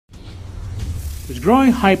There's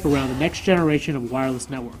growing hype around the next generation of wireless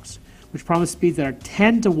networks, which promise speeds that are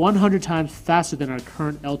 10 to 100 times faster than our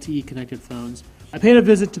current LTE-connected phones. I paid a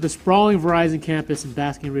visit to the sprawling Verizon campus in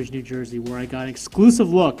Basking Ridge, New Jersey, where I got an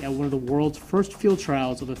exclusive look at one of the world's first field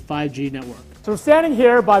trials of a 5G network. So we're standing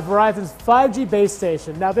here by Verizon's 5G base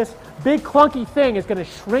station. Now this big clunky thing is going to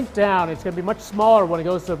shrink down. It's going to be much smaller when it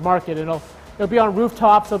goes to market. It'll be on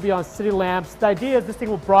rooftops, it'll be on city lamps. The idea is this thing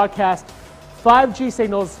will broadcast 5G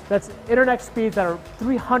signals, that's internet speeds that are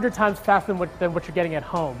 300 times faster than what you're getting at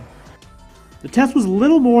home. The test was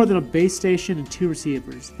little more than a base station and 2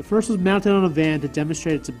 receivers. The first was mounted on a van to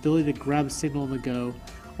demonstrate its ability to grab a signal on the go,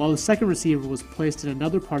 while the second receiver was placed in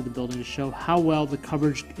another part of the building to show how well the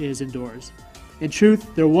coverage is indoors. In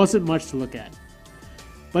truth, there wasn't much to look at.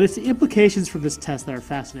 But it's the implications from this test that are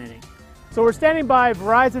fascinating. So we're standing by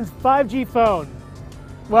Verizon's 5G phone.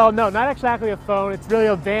 Well, no, not exactly a phone. It's really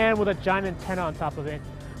a van with a giant antenna on top of it.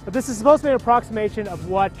 But this is supposed to be an approximation of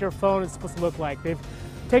what your phone is supposed to look like. They've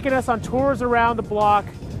taken us on tours around the block,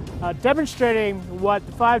 demonstrating what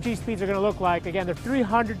the 5G speeds are going to look like. Again, they're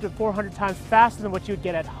 300 to 400 times faster than what you would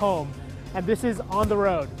get at home. And this is on the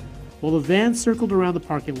road. While the van circled around the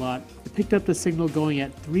parking lot, it picked up the signal going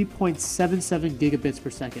at 3.77 gigabits per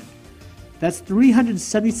second. That's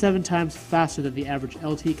 377 times faster than the average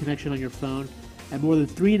LTE connection on your phone, and more than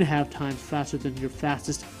 3.5 times faster than your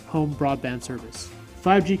fastest home broadband service.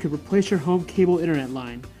 5G could replace your home cable internet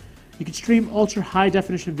line. You can stream ultra high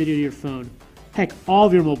definition video to your phone, heck, all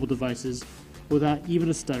of your mobile devices, without even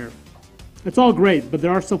a stutter. It's all great, but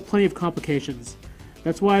there are still plenty of complications.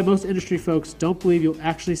 That's why most industry folks don't believe you'll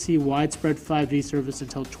actually see widespread 5G service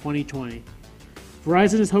until 2020.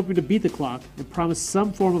 Verizon is hoping to beat the clock and promise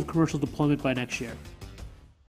some form of commercial deployment by next year.